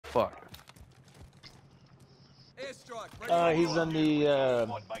fuck. He's on the.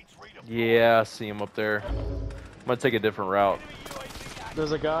 Yeah, I see him up there. I'm gonna take a different route.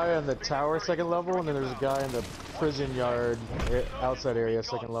 There's a guy on the tower, second level, and then there's a guy in the prison yard, outside area,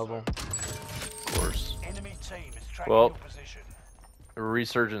 second level. Of course. Enemy team is tracking Well, your position. the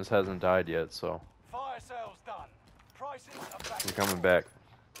resurgence hasn't died yet, so Fire sales done. Prices are back. you're coming back.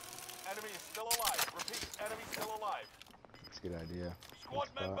 Enemy is still alive. Repeat, enemy still alive. That's a good idea. Squad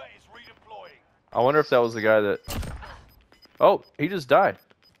member is redeploying. I wonder if that was the guy that... Oh, he just died.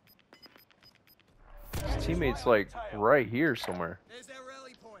 His teammate's like right here somewhere. There's our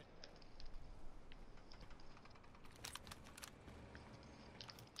rally point.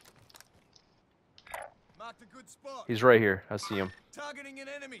 Marked a good spot. He's right here. I see him. Targeting an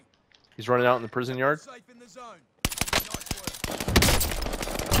enemy. He's running out in the prison yard. Safe in the zone. Nice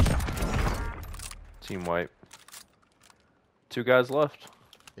work. Team wipe. 2 guys left.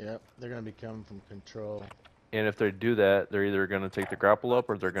 Yep, they're gonna be coming from control. And if they do that, they're either going to take the grapple up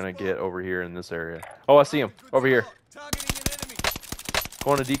or they're going to get over here in this area. Oh, I see him. Over here. Targeting an enemy.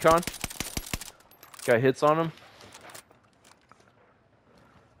 Going to decon. Got hits on him.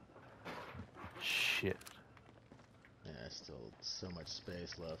 Shit. Yeah, still so much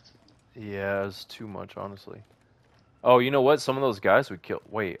space left. Yeah, it's too much, honestly. Oh, you know what? Some of those guys would kill...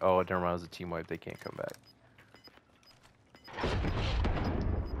 Wait. Oh, never mind. It was a team wipe. They can't come back.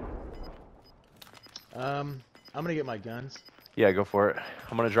 I'm gonna get my guns. Yeah, go for it.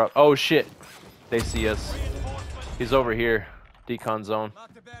 I'm going to drop... Oh, shit. They see us. He's over here. Decon zone.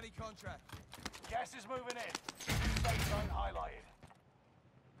 Marked a bounty contract. Gas is moving in. Safe zone highlighted.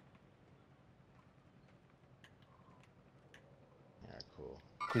 Yeah, cool.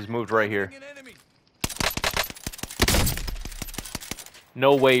 He's moved right here. Targeting an enemy.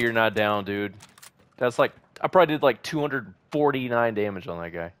 No way you're not down, dude. That's like... I probably did like 249 damage on that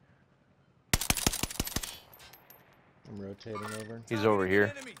guy. I'm rotating over. He's over Targeting here.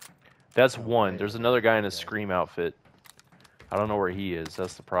 an enemy. That's one. There's another guy in a Scream outfit. I don't know where he is.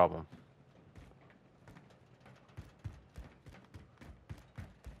 That's the problem.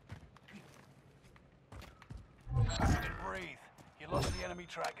 Breathe. You lost the enemy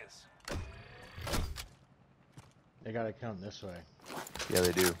trackers. They gotta come this way. Yeah,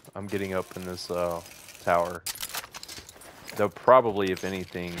 they do. I'm getting up in this tower. They'll probably, if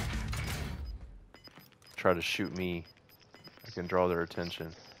anything, try to shoot me. I can draw their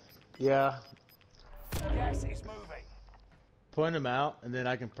attention. Yeah, Gas is moving. point them out, and then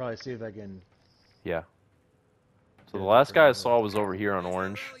I can probably see if I can. Yeah. So the last guy I saw was over here on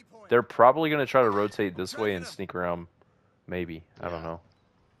orange. They're probably going to try to rotate this way and sneak around. Maybe. I don't know.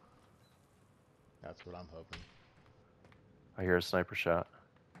 That's what I'm hoping. I hear a sniper shot.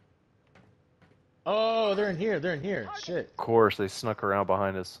 Oh, they're in here. They're in here. Shit. Of course, they snuck around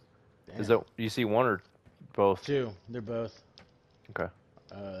behind us. Damn. Is that you see one or both? 2. They're both. Okay.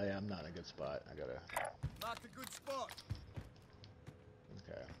 Yeah, I'm not in a good spot. I gotta. Marked a good spot.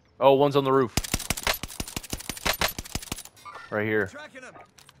 Okay. Oh, one's on the roof. Right here. Tracking him.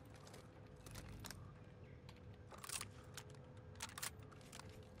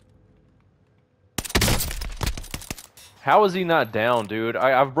 How is he not down, dude?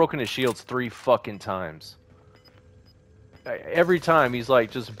 I've broken his shields 3 fucking times. Every time he's like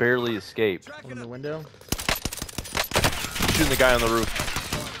just barely escaped. Tracking In the him. window. Shooting the guy on the roof.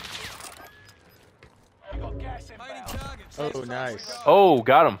 You got gas Fighting inbound. targets. Oh, Safe zone nice. regard. Oh,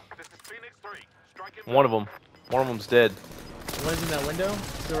 got him. This is Phoenix 3. Strike One of them. One of them's dead. One's in that window.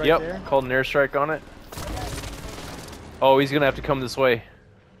 Still right Yep. there. Called an airstrike on it. Oh, he's gonna have to come this way.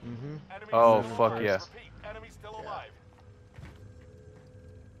 Mm-hmm. Oh, Moving fuck first. yeah. Repeat, enemy still alive.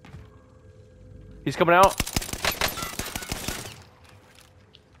 He's coming out.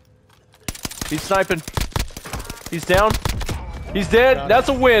 He's sniping. He's down. He's dead. That's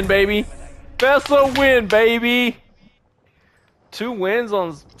a win, baby. That's a win, baby. 2 wins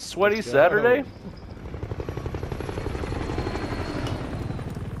on Sweaty Let's go. Saturday.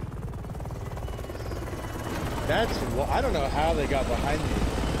 That's. I don't know how they got behind me.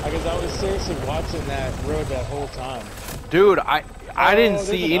 Because I was seriously watching that road that whole time. Dude, I didn't there's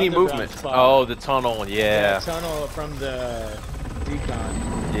see an any underground movement. spot. Oh, the tunnel. Yeah. That tunnel from the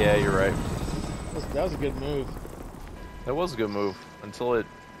decon. Yeah, you're right. That was a good move. That was a good move until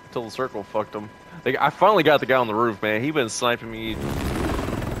the circle fucked him. Like, I finally got the guy on the roof, man. He been sniping me.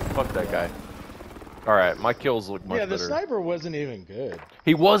 Fuck that guy. All right, my kills look much Yeah, the better. sniper wasn't even good.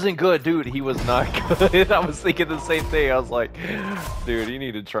 He wasn't good, dude. He was not good. I was thinking the same thing. I was like, dude, you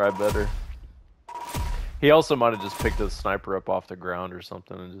need to try better. He also might have just picked a sniper up off the ground or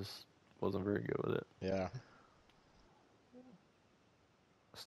something and just wasn't very good with it. Yeah.